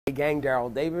Hey gang,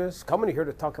 Daryl Davis coming here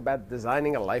to talk about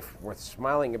designing a life worth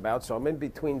smiling about. So I'm in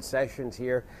between sessions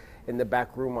here in the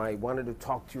back room. I wanted to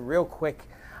talk to you real quick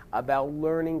about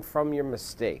learning from your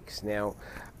mistakes. Now,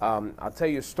 I'll tell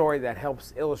you a story that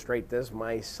helps illustrate this.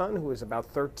 My son, who was about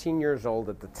 13 years old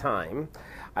at the time,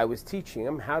 I was teaching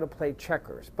him how to play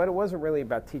checkers, but it wasn't really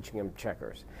about teaching him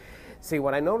checkers. See,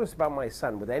 what I noticed about my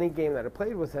son, with any game that I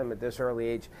played with him at this early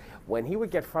age, when he would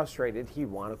get frustrated, he'd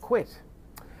want to quit.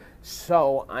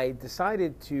 So I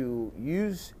decided to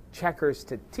use checkers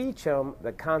to teach him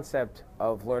the concept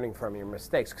of learning from your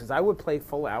mistakes, because I would play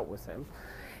full out with him,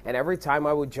 and every time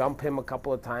I would jump him a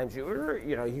couple of times, he'd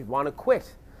want to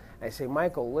quit. I say,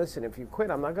 Michael, listen, if you quit,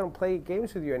 I'm not going to play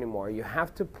games with you anymore. You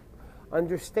have to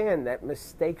understand that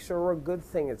mistakes are a good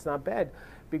thing. It's not bad,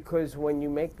 because when you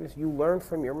make this, you learn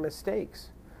from your mistakes.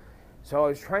 So I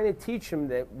was trying to teach him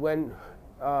that when,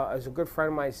 as a good friend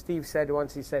of mine, Steve, said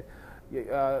once, he said,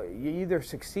 you either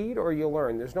succeed or you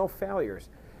learn. There's no failures.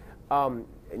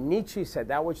 Nietzsche said,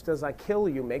 that which does not kill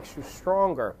you makes you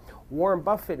stronger. Warren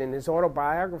Buffett, in his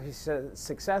autobiography, said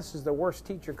success is the worst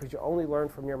teacher because you only learn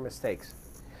from your mistakes.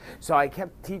 So I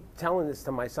kept telling this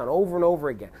to my son over and over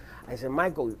again. I said,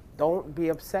 Michael, don't be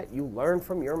upset. You learn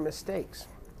from your mistakes.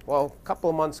 Well, a couple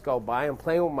of months go by. I'm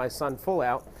playing with my son full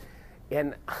out,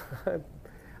 and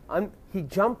he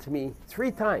jumped me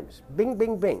 3 times. Bing,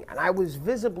 bing, bing. And I was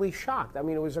visibly shocked. I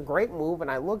mean, it was a great move,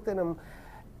 and I looked at him,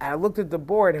 and I looked at the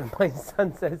board, and my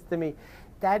son says to me,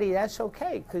 Daddy, that's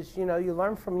okay, because, you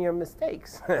learn from your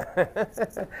mistakes. I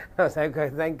was like,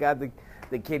 okay, thank God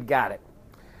the kid got it.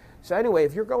 So anyway,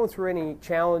 if you're going through any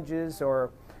challenges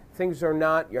or things are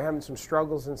not, you're having some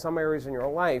struggles in some areas in your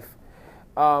life,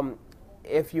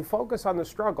 if you focus on the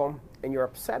struggle and you're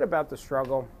upset about the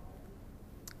struggle,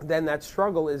 then that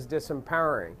struggle is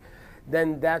disempowering.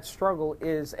 Then that struggle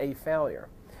is a failure.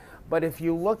 But if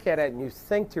you look at it and you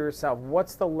think to yourself,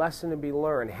 what's the lesson to be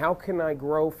learned? How can I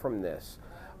grow from this?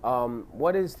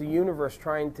 What is the universe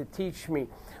trying to teach me?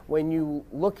 When you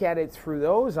look at it through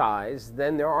those eyes,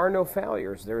 then there are no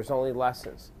failures. There's only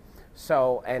lessons.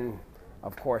 So, and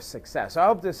of course, success. I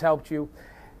hope this helped you.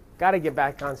 Got to get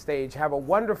back on stage. Have a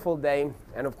wonderful day.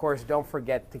 And of course, don't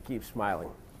forget to keep smiling.